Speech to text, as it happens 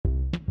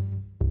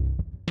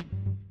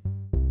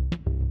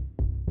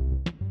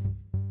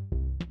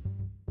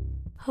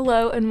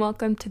Hello and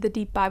welcome to the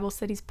Deep Bible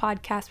Studies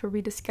podcast, where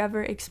we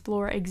discover,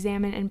 explore,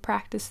 examine, and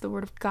practice the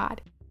Word of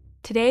God.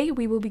 Today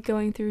we will be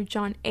going through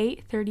John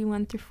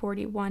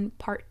 8:31-41,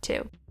 part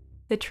 2.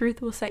 The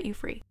truth will set you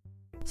free.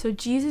 So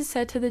Jesus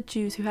said to the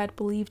Jews who had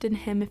believed in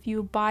him, "If you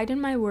abide in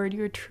my word,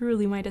 you are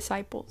truly my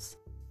disciples."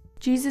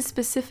 Jesus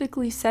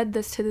specifically said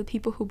this to the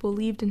people who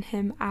believed in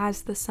him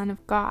as the Son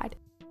of God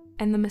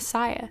and the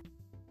Messiah.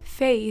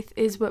 Faith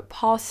is what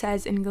Paul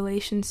says in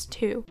Galatians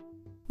 2.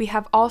 We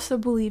have also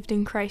believed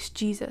in Christ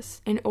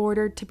Jesus in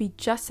order to be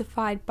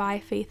justified by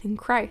faith in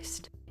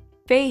Christ.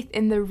 Faith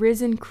in the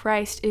risen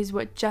Christ is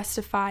what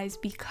justifies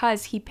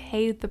because he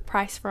paid the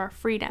price for our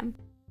freedom.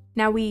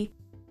 Now we,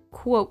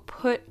 quote,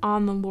 put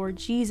on the Lord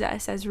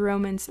Jesus, as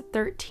Romans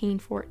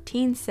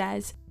 13:14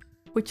 says,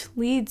 which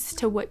leads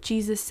to what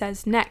Jesus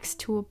says next,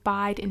 to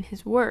abide in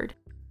his word.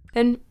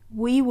 Then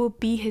we will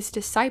be his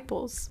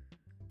disciples.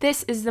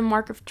 This is the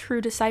mark of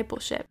true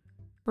discipleship,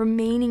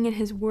 remaining in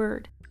his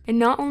word. And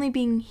not only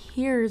being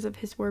hearers of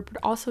his word, but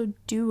also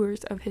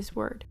doers of his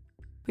word.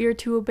 We are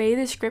to obey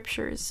the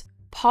scriptures.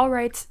 Paul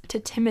writes to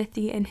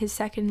Timothy in his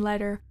second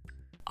letter,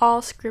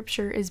 "All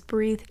scripture is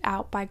breathed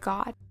out by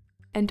God,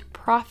 and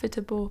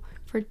profitable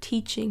for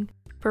teaching,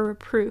 for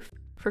reproof,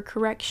 for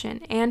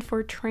correction, and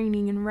for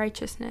training in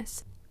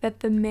righteousness, that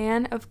the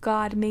man of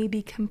God may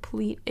be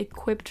complete,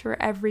 equipped for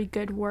every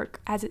good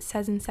work," as it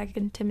says in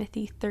 2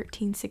 Timothy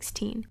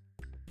 13:16.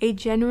 A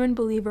genuine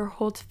believer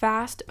holds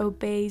fast,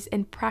 obeys,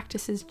 and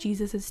practices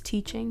Jesus'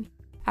 teaching,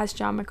 as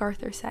John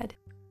MacArthur said.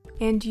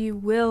 And you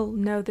will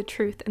know the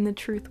truth, and the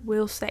truth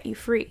will set you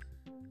free.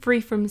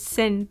 Free from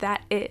sin,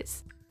 that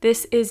is.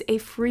 This is a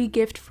free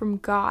gift from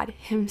God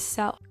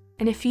himself.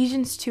 And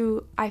Ephesians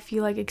 2, I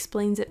feel like,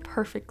 explains it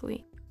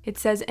perfectly. It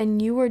says,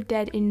 "And you were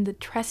dead in the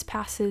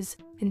trespasses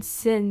and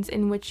sins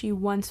in which you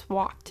once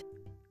walked,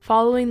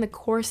 following the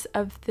course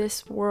of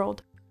this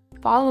world,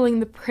 following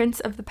the prince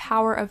of the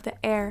power of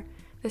the air,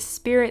 the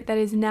spirit that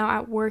is now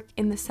at work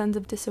in the sons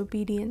of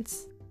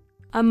disobedience,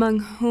 among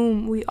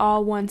whom we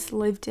all once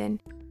lived in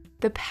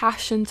the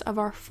passions of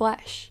our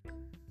flesh,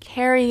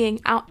 carrying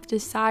out the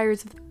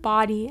desires of the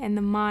body and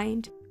the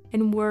mind,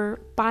 and were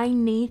by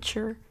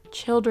nature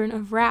children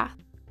of wrath,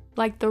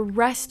 like the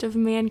rest of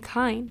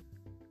mankind.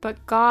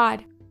 But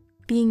God,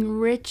 being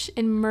rich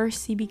in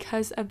mercy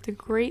because of the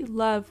great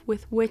love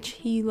with which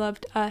he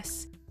loved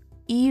us,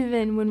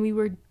 even when we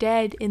were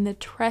dead in the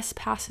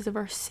trespasses of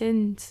our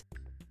sins,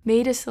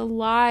 made us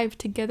alive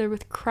together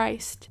with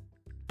Christ.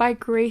 By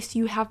grace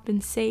you have been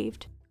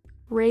saved,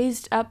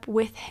 raised up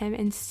with him,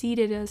 and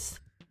seated us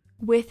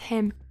with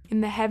him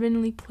in the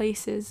heavenly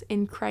places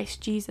in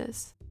Christ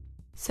Jesus,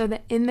 so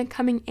that in the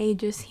coming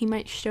ages he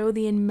might show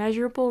the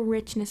immeasurable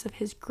richness of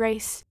his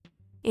grace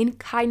in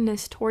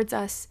kindness towards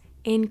us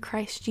in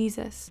Christ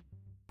Jesus.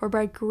 For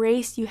by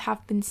grace you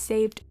have been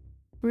saved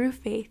through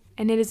faith,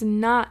 and it is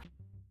not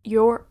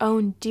your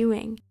own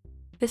doing."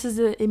 This is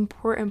the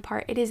important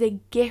part. It is a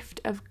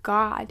gift of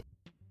God,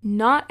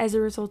 not as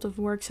a result of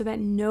work, so that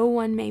no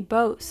one may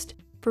boast.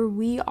 For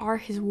we are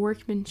his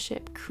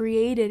workmanship,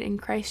 created in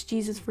Christ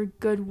Jesus for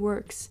good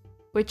works,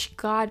 which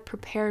God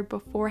prepared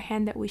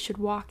beforehand that we should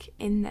walk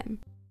in them.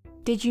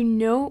 Did you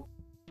know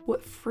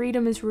what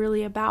freedom is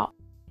really about?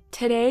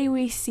 Today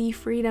we see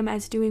freedom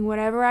as doing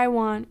whatever I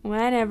want,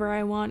 whenever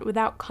I want,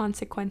 without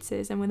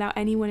consequences and without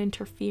anyone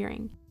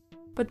interfering.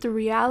 But the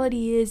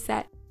reality is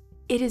that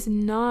it is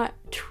not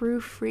true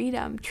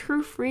freedom.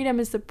 True freedom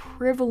is the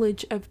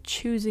privilege of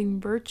choosing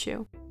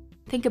virtue.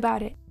 Think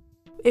about it.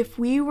 If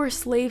we were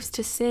slaves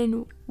to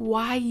sin,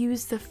 why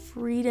use the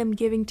freedom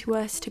given to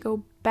us to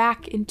go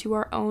back into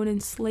our own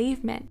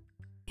enslavement?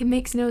 It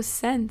makes no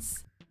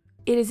sense.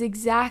 It is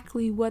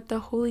exactly what the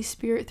Holy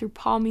Spirit through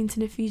Paul means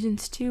in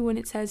Ephesians 2 when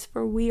it says,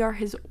 "For we are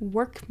his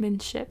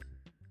workmanship,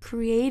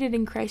 created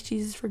in Christ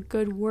Jesus for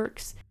good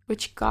works,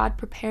 which God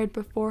prepared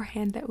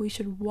beforehand that we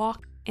should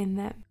walk in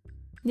them."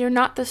 They are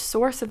not the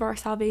source of our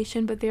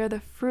salvation, but they are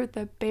the fruit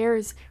that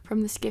bears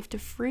from this gift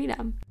of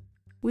freedom.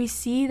 We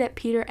see that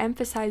Peter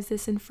emphasized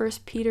this in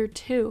 1 Peter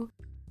 2.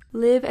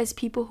 Live as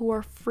people who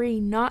are free,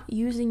 not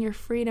using your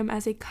freedom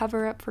as a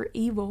cover-up for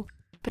evil,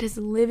 but as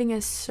living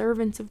as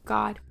servants of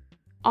God.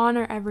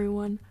 Honor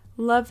everyone,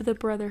 love the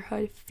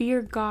brotherhood,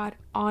 fear God,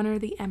 honor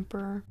the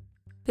emperor.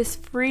 This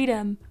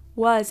freedom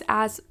was,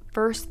 as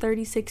verse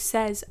 36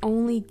 says,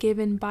 only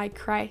given by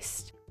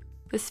Christ.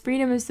 This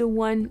freedom is the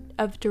one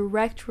of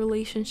direct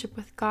relationship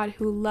with God,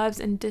 who loves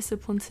and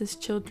disciplines his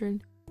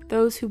children,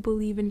 those who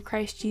believe in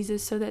Christ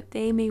Jesus, so that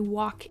they may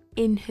walk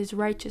in his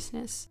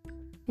righteousness.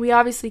 We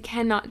obviously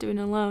cannot do it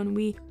alone.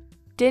 We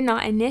did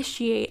not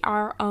initiate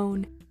our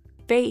own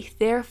faith,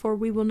 therefore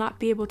we will not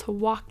be able to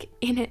walk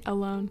in it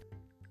alone.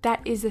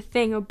 That is the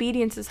thing.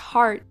 Obedience is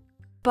hard,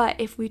 but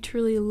if we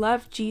truly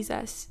love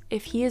Jesus,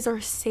 if he is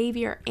our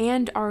Savior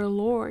and our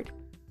Lord,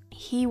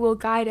 he will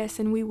guide us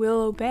and we will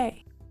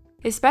obey.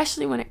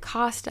 Especially when it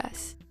costs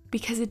us,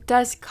 because it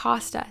does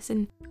cost us.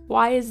 And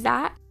why is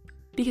that?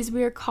 Because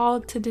we are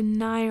called to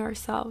deny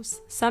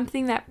ourselves,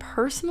 something that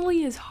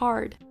personally is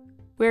hard.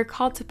 We are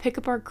called to pick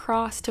up our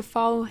cross, to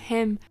follow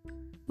him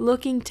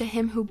looking to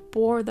him who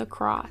bore the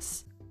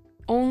cross.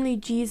 Only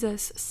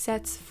Jesus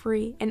sets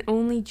free, and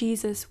only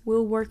Jesus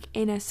will work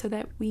in us so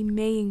that we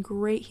may in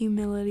great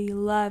humility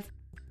love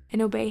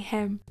and obey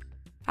him.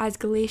 As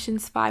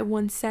Galatians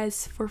 5:1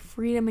 says, "For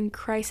freedom in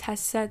Christ has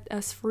set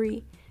us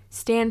free.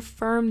 Stand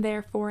firm,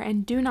 therefore,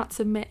 and do not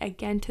submit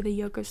again to the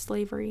yoke of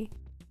slavery."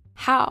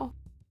 How?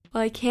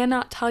 Well, I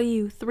cannot tell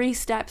you 3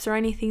 steps or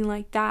anything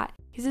like that,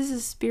 because this is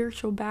a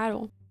spiritual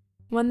battle.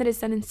 One that is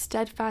done in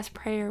steadfast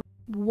prayer,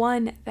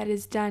 one that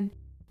is done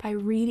by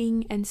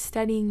reading and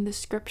studying the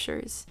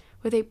scriptures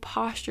with a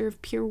posture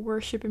of pure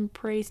worship and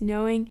praise,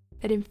 knowing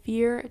that in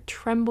fear,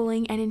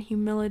 trembling, and in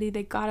humility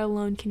that God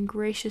alone can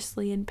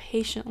graciously and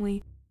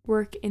patiently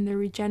work in the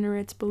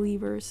regenerate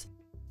believer's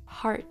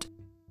heart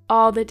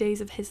all the days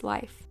of his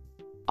life.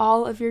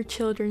 All of your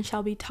children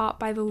shall be taught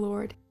by the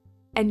Lord,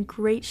 and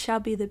great shall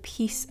be the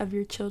peace of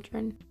your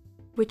children,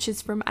 which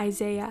is from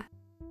Isaiah.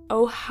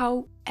 Oh,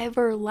 how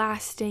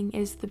everlasting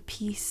is the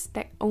peace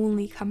that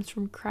only comes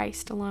from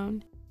Christ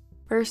alone.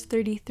 Verse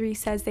 33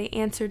 says, "They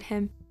answered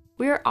him,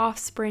 'We are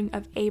offspring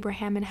of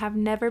Abraham and have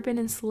never been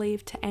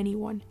enslaved to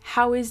anyone.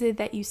 How is it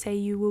that you say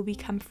you will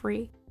become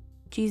free?'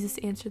 Jesus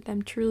answered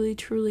them, 'Truly,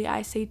 truly,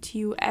 I say to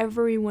you,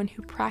 everyone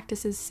who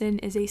practices sin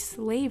is a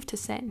slave to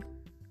sin.'"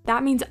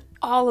 That means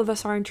all of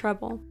us are in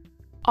trouble.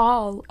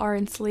 All are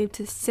enslaved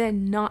to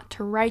sin, not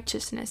to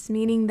righteousness,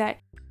 meaning that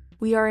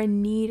we are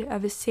in need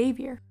of a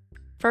Savior.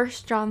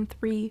 1 John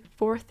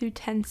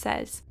 3:4-10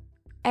 says,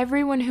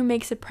 "Everyone who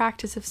makes a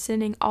practice of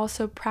sinning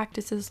also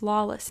practices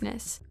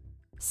lawlessness."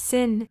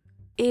 Sin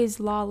is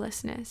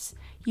lawlessness.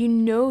 You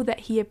know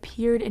that he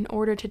appeared in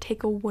order to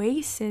take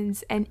away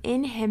sins, and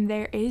in him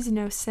there is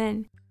no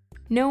sin.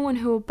 No one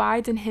who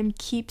abides in him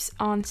keeps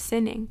on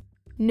sinning.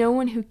 No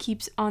one who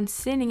keeps on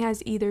sinning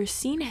has either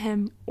seen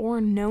him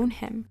or known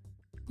him.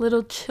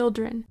 Little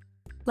children,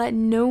 let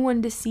no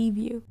one deceive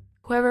you.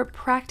 Whoever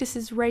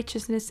practices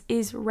righteousness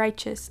is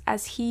righteous,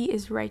 as he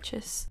is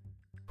righteous.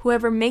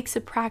 Whoever makes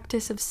a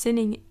practice of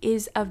sinning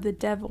is of the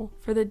devil,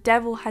 for the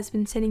devil has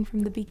been sinning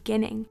from the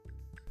beginning.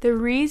 The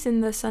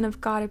reason the Son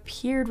of God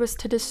appeared was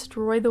to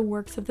destroy the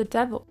works of the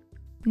devil.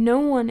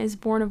 No one is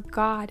born of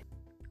God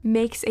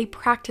makes a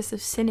practice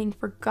of sinning,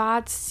 for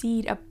God's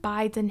seed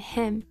abides in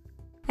him,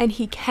 and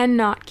he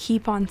cannot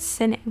keep on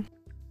sinning,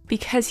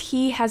 because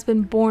he has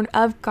been born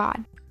of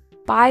God.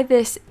 By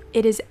this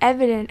it is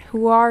evident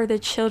who are the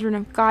children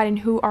of God and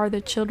who are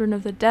the children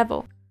of the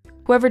devil.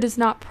 Whoever does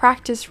not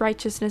practice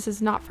righteousness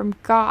is not from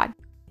God,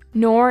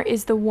 nor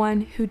is the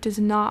one who does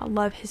not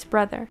love his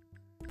brother.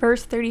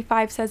 Verse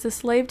 35 says, "The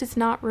slave does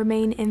not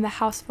remain in the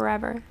house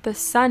forever. The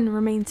Son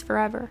remains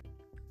forever.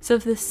 So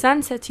if the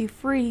Son sets you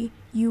free,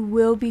 you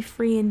will be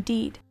free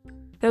indeed."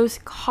 Those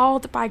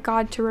called by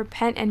God to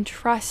repent and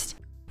trust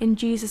in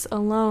Jesus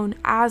alone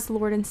as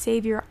Lord and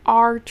Savior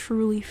are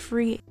truly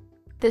free.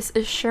 This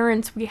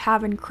assurance we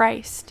have in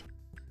Christ.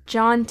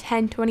 John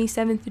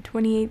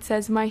 10:27-28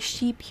 says, "My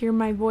sheep hear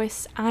my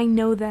voice, I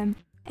know them,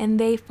 and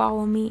they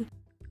follow me.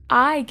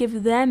 I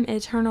give them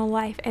eternal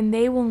life, and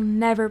they will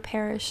never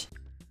perish.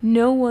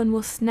 No one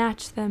will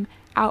snatch them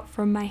out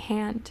from my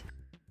hand."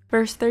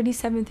 Verse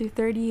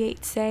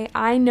 37-38 say,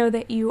 "I know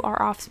that you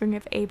are offspring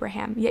of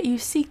Abraham, yet you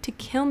seek to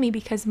kill me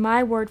because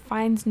my word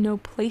finds no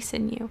place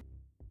in you.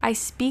 I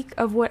speak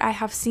of what I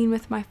have seen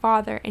with my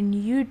father, and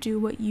you do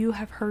what you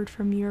have heard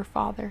from your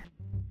father."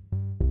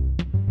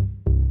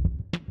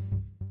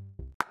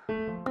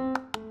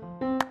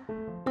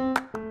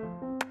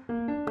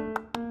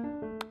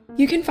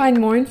 You can find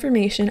more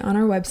information on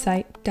our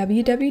website,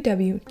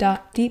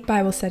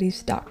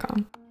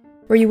 www.deepbiblestudies.com,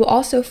 where you will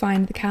also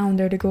find the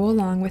calendar to go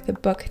along with the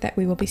book that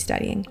we will be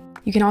studying.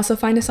 You can also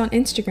find us on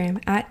Instagram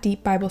at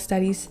Deep Bible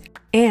Studies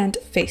and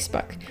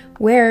Facebook,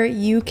 where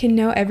you can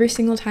know every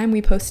single time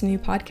we post a new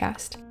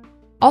podcast.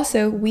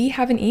 Also, we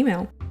have an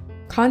email,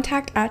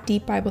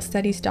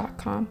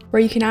 contact@deepbiblestudies.com,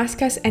 where you can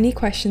ask us any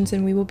questions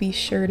and we will be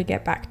sure to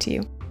get back to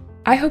you.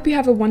 I hope you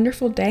have a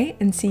wonderful day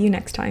and see you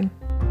next time.